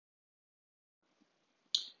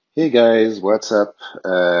Hey guys, what's up?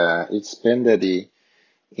 It's Pen Daddy,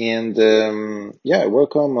 and yeah,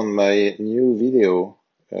 welcome on my new video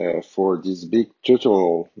for this big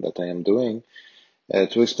tutorial that I am doing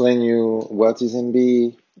to explain you what is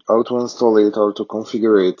Emby, how to install it, how to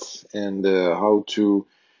configure it, and how to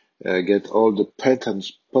get all the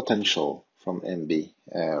potential from Emby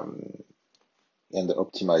and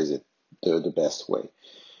optimize it the best way.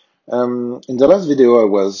 In the last video, I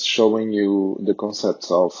was showing you the concepts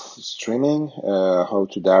of streaming, how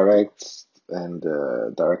to direct and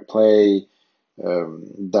direct play,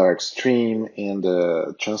 direct stream, and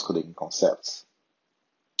transcoding concepts.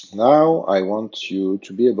 Now, I want you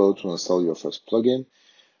to be able to install your first plugin.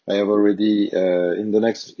 I have already, in the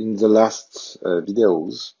last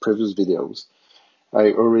previous videos,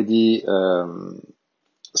 I already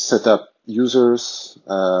set up users,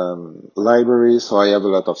 libraries, so I have a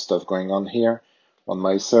lot of stuff going on here on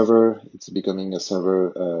my server. It's becoming a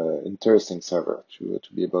server, interesting server to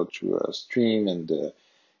be able to stream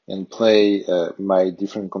and play my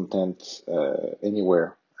different content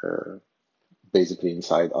anywhere, basically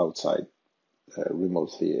inside, outside,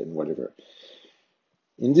 remotely, and whatever.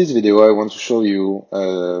 In this video, I want to show you,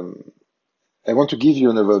 I want to give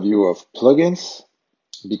you an overview of plugins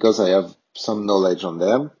because I have some knowledge on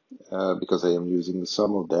them, because I am using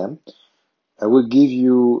some of them. I will give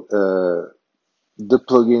you the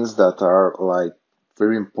plugins that are like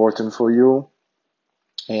very important for you,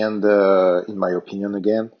 and in my opinion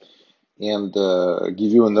again, and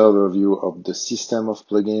give you an overview of the system of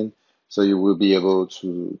plugin, so you will be able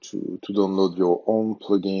to download your own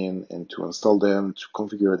plugin and to install them, to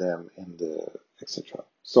configure them, and etc.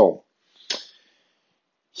 So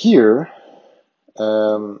here,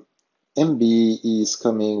 Emby is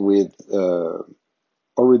coming with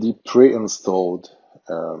already pre-installed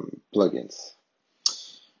plugins,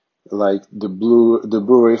 like the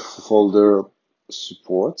Blu-ray folder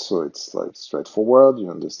support. So it's like straightforward. You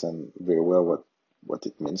understand very well what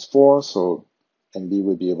it means for. So Emby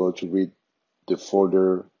will be able to read the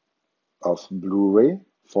folder of Blu-ray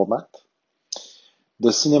format.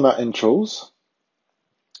 The cinema intros.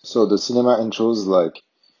 So the cinema intros, like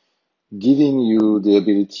giving you the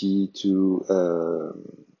ability to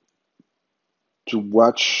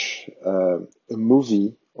watch a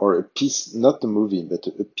movie or a piece, not a movie, but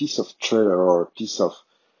a piece of trailer or a piece of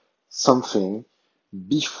something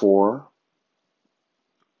before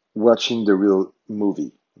watching the real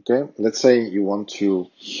movie. Okay, let's say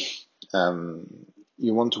um,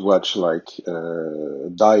 you want to watch like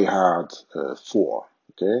Die Hard 4,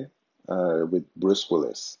 okay, with Bruce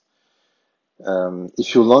Willis.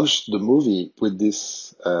 If you launch the movie with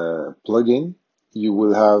this plugin, you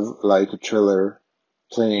will have like a trailer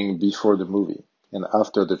playing before the movie, and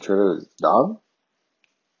after the trailer is done,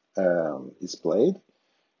 is played,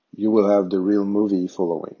 you will have the real movie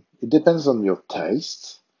following. It depends on your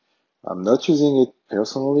taste. I'm not using it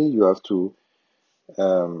personally. You have to, if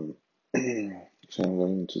I'm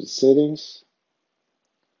going into the settings,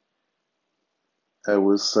 I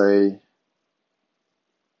will say,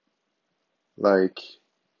 like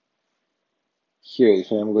here,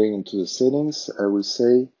 if I'm going into the settings, I will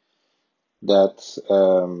say that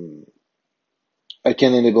I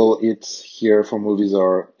can enable it here for movies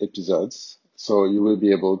or episodes, so you will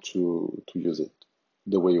be able to use it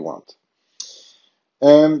the way you want.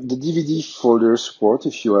 The DVD folder support,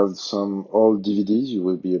 if you have some old DVDs, you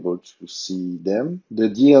will be able to see them. The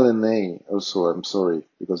DLNA, also, I'm sorry,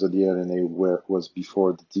 because the DLNA was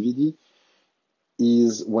before the DVD,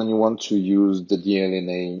 is when you want to use the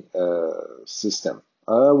DLNA system.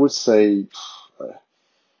 I would say,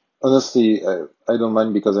 honestly, I don't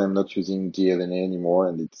mind because I'm not using DLNA anymore,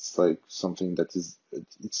 and it's like something that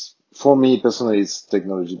it's, for me personally, it's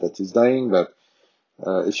technology that is dying, but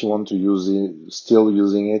if you want to use it, still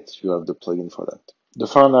using it, you have the plugin for that. The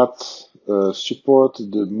format support,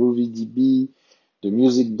 the movie DB, the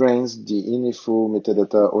music brains, the info,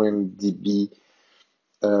 metadata, OMDB,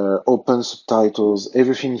 open subtitles,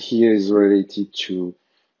 everything here is related to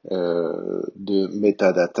the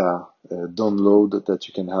metadata download that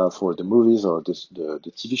you can have for the movies or the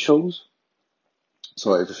TV shows.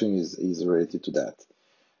 So everything is related to that.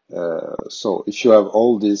 So if you have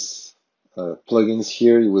all these plugins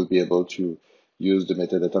here, you will be able to use the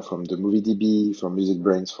metadata from the movie DB, from Music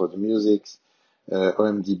Brains for the music,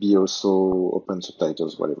 OMDB also, open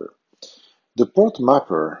subtitles, whatever. The port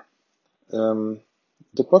mapper.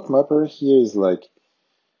 The port mapper here is like,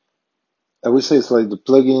 I would say it's like the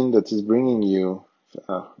plugin that is bringing you,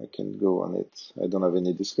 I can go on it, I don't have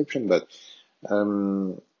any description, but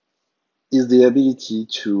is the ability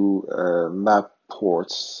to map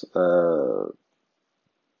ports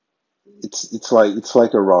it's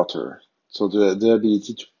like a router. So the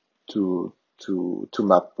ability to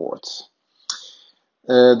map ports.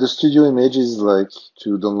 The studio image is like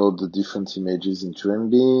to download the different images into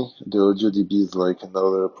Emby. The audio DB is like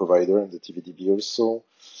another provider, and the TV DB also.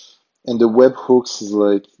 And the webhooks is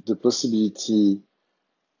like the possibility,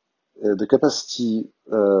 the capacity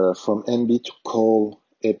from Emby to call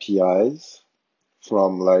APIs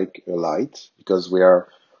from like a light, because we have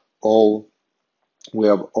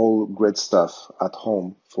all great stuff at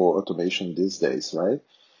home for automation these days, right?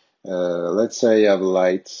 Let's say I have a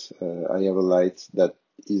light that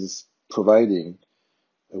is providing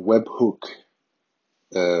a webhook,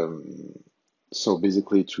 um, so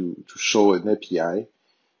basically to show an API.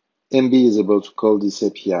 Emby is able to call this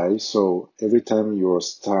API, so every time you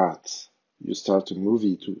start a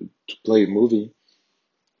movie to play a movie,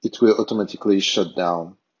 it will automatically shut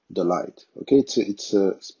down the light. Okay, it's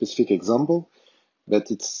a specific example, but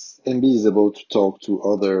Emby is able to talk to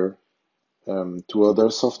other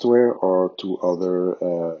software or to other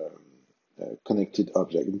connected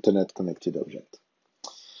object, internet connected object.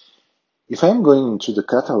 If I'm going into the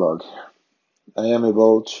catalog, I am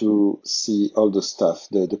able to see all the stuff,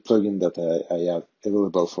 the plugin that I have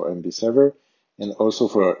available for Emby Server and also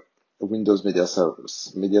for Windows Media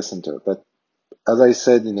Center. But as I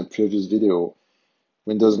said in a previous video,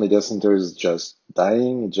 Windows Media Center is just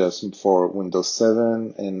dying, just for Windows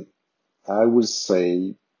 7, and I would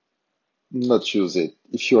say not use it.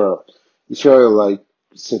 If you are like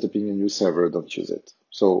setting a new server, don't use it.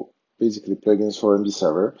 So basically plugins for Emby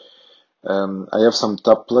Server. I have some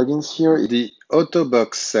top plugins here. The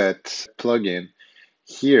Autobox Set plugin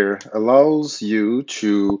here allows you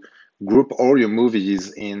to group all your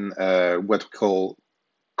movies in what we call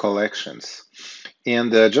collections.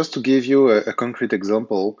 And just to give you a concrete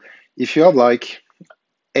example, if you have like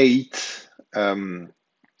eight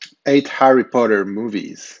eight Harry Potter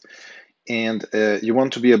movies, and you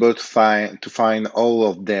want to be able to find all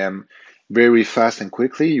of them very fast and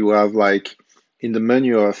quickly, you have like in the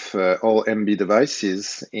menu of all Emby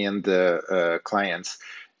devices and clients,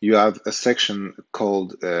 you have a section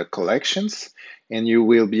called collections, and you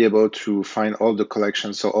will be able to find all the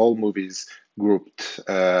collections, so all movies grouped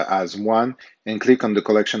as one, and click on the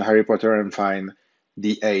collection Harry Potter and find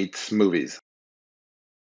the 8 movies.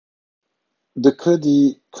 The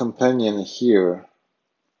Kodi companion here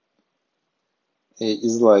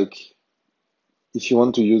is like if you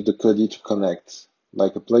want to use the Kodi to connect,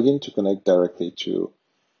 like a plugin to connect directly to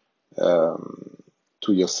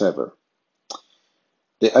your server.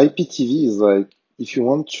 The Iptv is like if you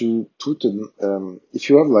want to put if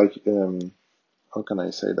you have like how can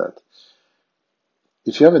I say that?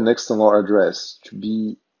 If you have an external address to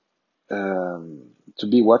be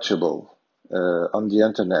watchable on the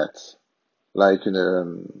internet, like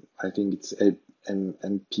I think it's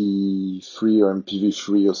MP3 or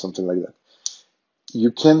MPV3 or something like that.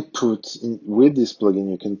 You can put in with this plugin,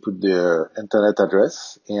 you can put the internet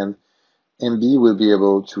address, and Emby will be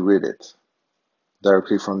able to read it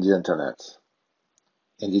directly from the internet,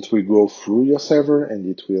 and it will go through your server, and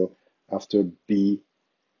it will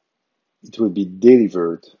be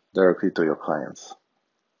delivered directly to your clients.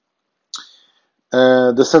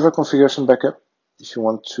 The server configuration backup, if you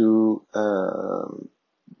want to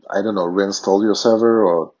I don't know, reinstall your server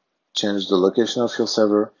or change the location of your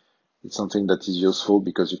server, it's something that is useful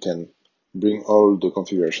because you can bring all the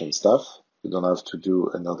configuration stuff. You don't have to do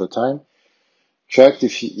another time. Tracked,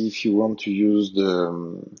 if you want to use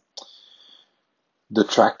the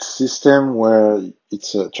tracked system, where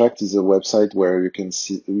tracked is a website where you can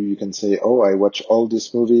say, oh, I watch all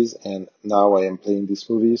these movies and now I am playing this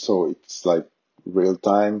movie, so it's like real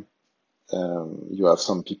time. You have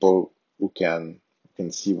some people who can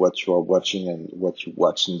see what you are watching and what you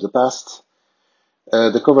watched in the past.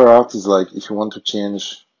 The cover art is like if you want to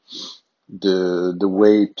change the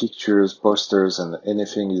way pictures, posters, and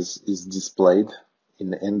anything is displayed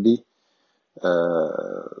in Emby,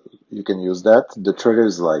 you can use that. The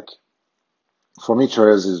trailers, like for me,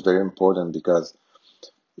 trailers is very important because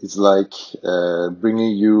it's like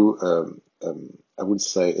bringing you, I would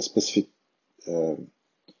say, a specific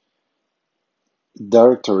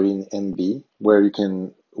directory in Emby where you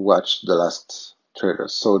can watch the last trailer.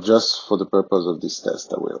 So just for the purpose of this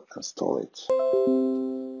test, I will install it.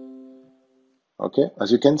 Okay,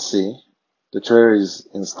 as you can see, the trailer is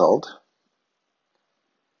installed.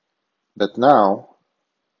 But now,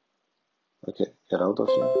 okay, get out of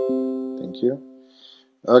here. Thank you.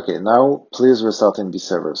 Okay, now please restart Emby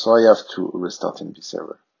server. So I have to restart Emby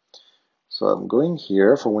server. So I'm going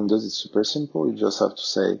here. For Windows, it's super simple. You just have to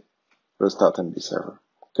say restart Emby server.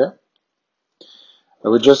 Okay. I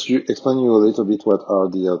will just explain you a little bit what are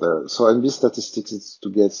the other. So Emby statistics is to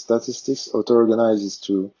get statistics. Auto-organize is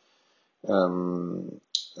to um,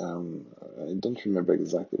 I don't remember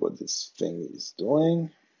exactly what this thing is doing.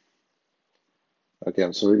 Okay,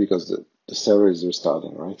 I'm sorry because the server is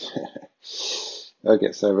restarting, right?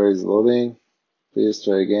 Okay, server is loading. Please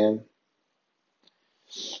try again.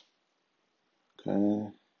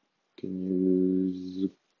 Okay, can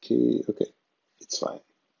you okay? Okay, it's fine.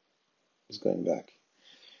 It's going back.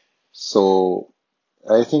 So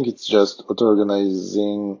I think it's just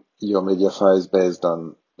auto-organizing your media files based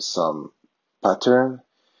on some pattern.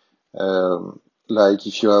 Like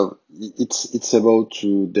if you have, it's about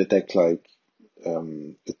to detect like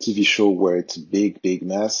a TV show where it's a big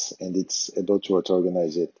mess, and it's able to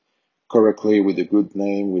auto-organize it correctly with a good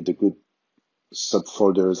name, with the good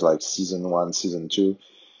subfolders like season 1, season 2,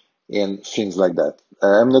 and things like that.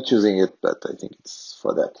 I'm not using it, but I think it's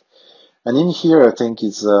for that. And in here, I think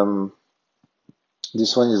it's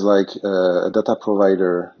this one is like a data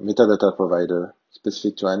provider, metadata provider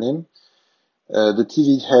specific to anime. The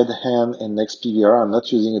TV head, hand, and next PVR. I'm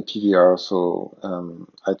not using a PVR, so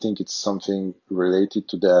I think it's something related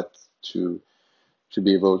to that to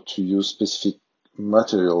be able to use specific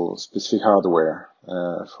material, specific hardware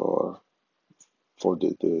for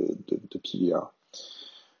the PVR.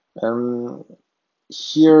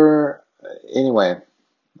 Here, anyway,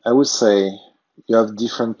 I would say you have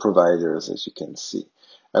different providers, as you can see.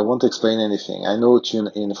 I won't explain anything. I know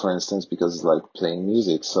TuneIn, for instance, because it's like playing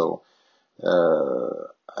music. So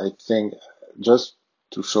I think just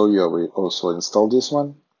to show you, I will also install this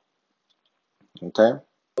one. Okay.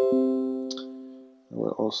 I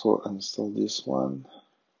will also install this one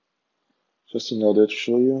just in order to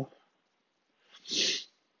show you.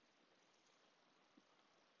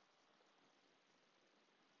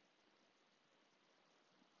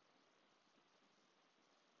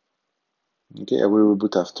 Okay, I will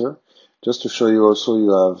reboot after. Just to show you also,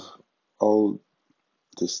 you have all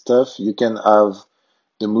this stuff. You can have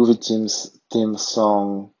the movie theme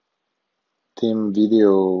song, theme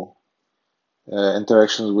video,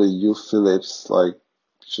 interactions with Hugh Phillips, like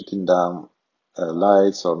shutting down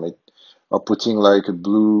lights or putting like a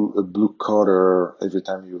blue color every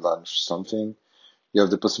time you launch something. You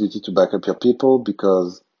have the possibility to back up your people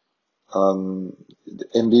because Emby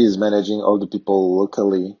is managing all the people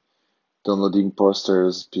locally, downloading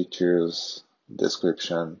posters, pictures,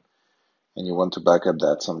 description, and you want to back up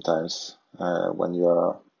that sometimes when you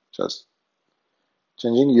are just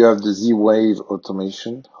changing. You have the Z-Wave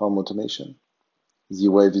automation, home automation.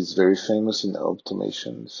 Z-Wave is very famous in the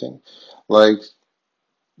automation thing. Like,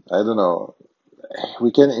 I don't know,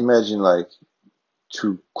 we can imagine like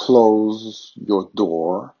to close your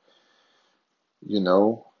door,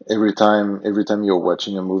 every time you're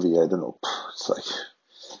watching a movie. I don't know. It's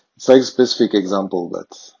like a specific example,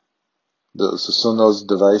 but the Sonos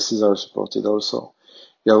devices are supported also.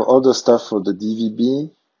 You have other stuff for the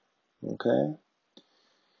DVB, okay,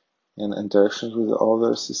 and interactions with the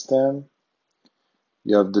other system.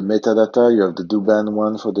 You have the metadata, you have the Duban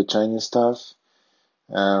one for the Chinese stuff.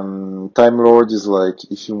 Time Lord is like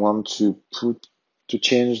if you want to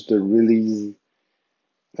change the release,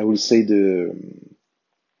 I will say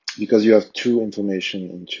because you have two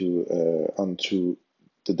information onto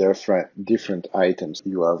the different items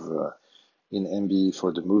you have in Emby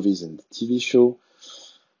for the movies and the TV show.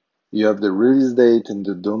 You have the release date and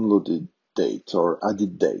the downloaded date or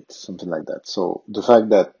added date, something like that. So the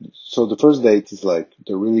first date is like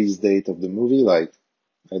the release date of the movie, like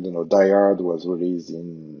I don't know, Die Hard was released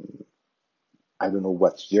in I don't know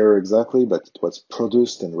what year exactly, but it was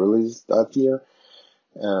produced and released that year.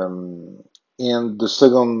 Um, and the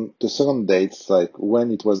second date is like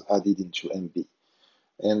when it was added into Emby.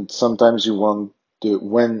 And sometimes you want the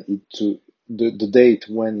date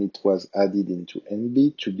when it was added into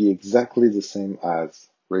Emby to be exactly the same as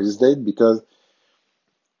release date because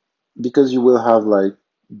you will have like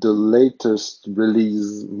the latest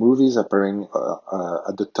release movies appearing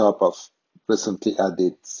at the top of recently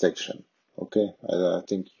added section. Okay, I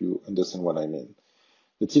think you understand what I mean.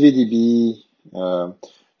 The TVDB,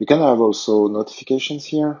 you can have also notifications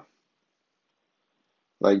here,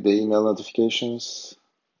 like the email notifications.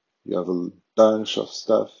 You have a bunch of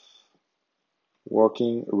stuff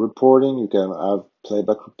working. Reporting, you can have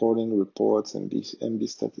playback reporting, reports, and MB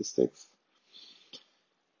statistics.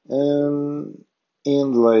 Um,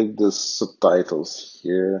 and like the subtitles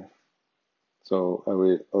here. So I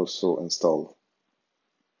will also install,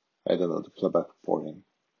 I don't know, the playback reporting.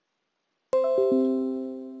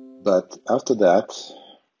 But after that,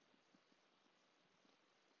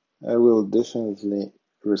 I will definitely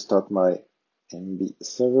restart my Emby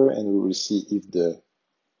server, and we will see if the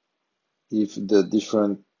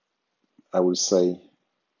different, I will say,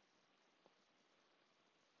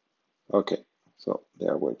 okay, so they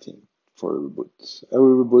are waiting for a reboot. I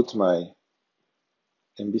will reboot my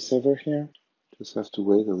Emby server here. Just have to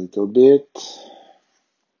wait a little bit.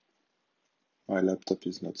 My laptop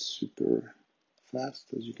is not super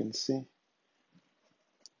fast, as you can see.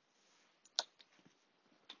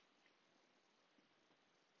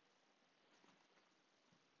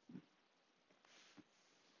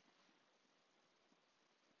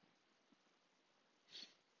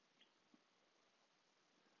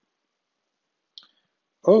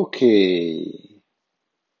 Okay,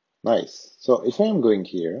 nice. So if I am going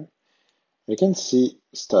here, I can see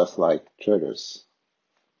stuff like traders.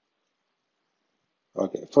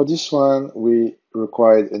 Okay, for this one, we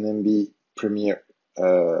required an Emby Premier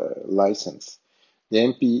license. The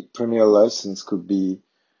Emby Premier license could be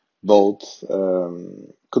both,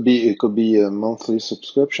 it could be a monthly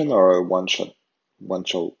subscription or a one shot, one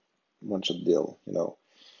shot deal, you know.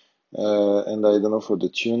 And I don't know for the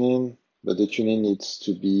tuning, but the tuning needs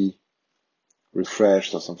to be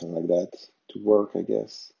refreshed or something like that to work, I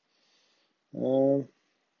guess. So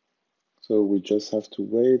we just have to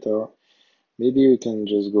wait, or maybe we can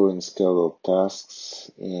just go and schedule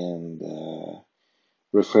tasks and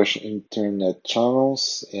refresh internet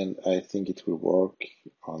channels, and I think it will work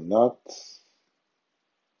or not.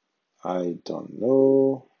 I don't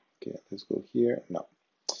know. Okay, let's go here. No.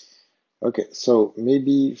 Okay, so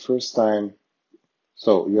maybe first time.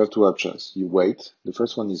 So you have two options. You wait. The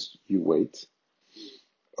first one is you wait,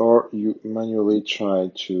 or you manually try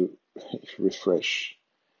to refresh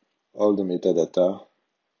all the metadata,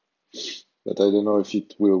 but I don't know if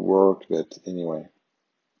it will work, but anyway.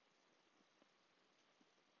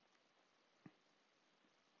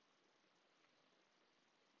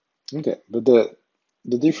 Okay, but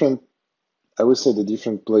the different, I would say the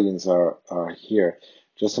different plugins are here.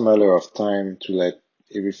 Just a matter of time to let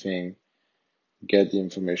everything get the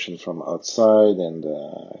information from outside, and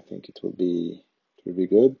I think it will be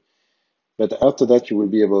good. But after that, you will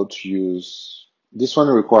be able to use, this one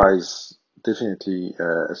requires definitely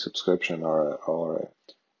a subscription or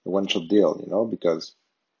a one-shot deal, you know, because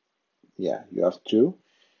yeah, you have to.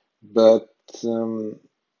 But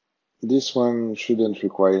this one shouldn't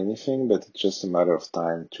require anything, but it's just a matter of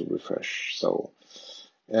time to refresh. So,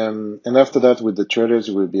 and after that, with the traders,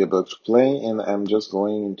 you will be able to play. And I'm just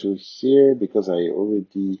going into here because I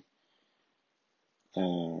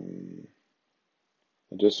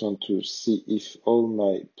just want to see if all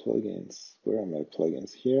my plugins, where are my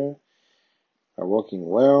plugins here, are working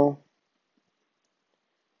well.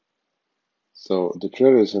 So the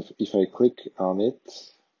traders, if I click on it,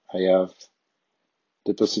 I have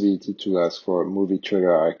the possibility to ask for movie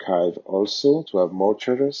trader archive also to have more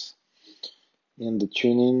traders. In the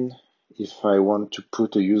tuning, if I want to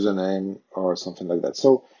put a username or something like that.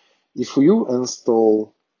 So if you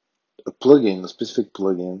install a plugin, a specific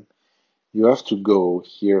plugin, you have to go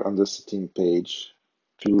here on the setting page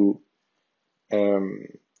to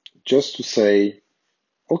just to say,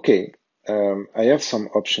 okay, I have some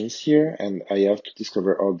options here and I have to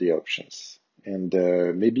discover all the options. And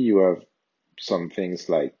maybe you have some things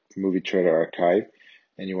like movie trailer archive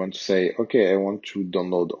and you want to say, okay, I want to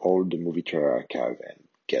download all the movie trailer archive and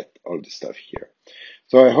get all the stuff here.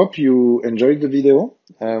 So I hope you enjoyed the video.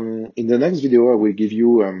 In the next video, I will give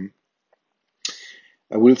you,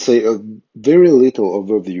 I will say a very little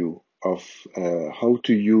overview of how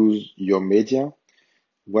to use your media,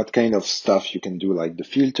 what kind of stuff you can do, like the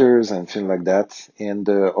filters and things like that, and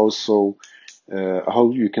also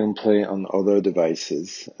how you can play on other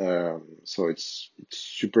devices. So it's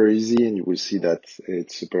super easy, and you will see that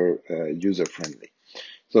it's super user friendly.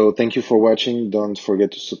 So thank you for watching. Don't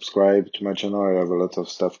forget to subscribe to my channel. I have a lot of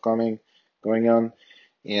stuff going on.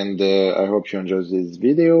 And I hope you enjoyed this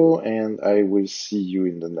video, and I will see you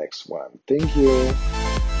in the next one. Thank you.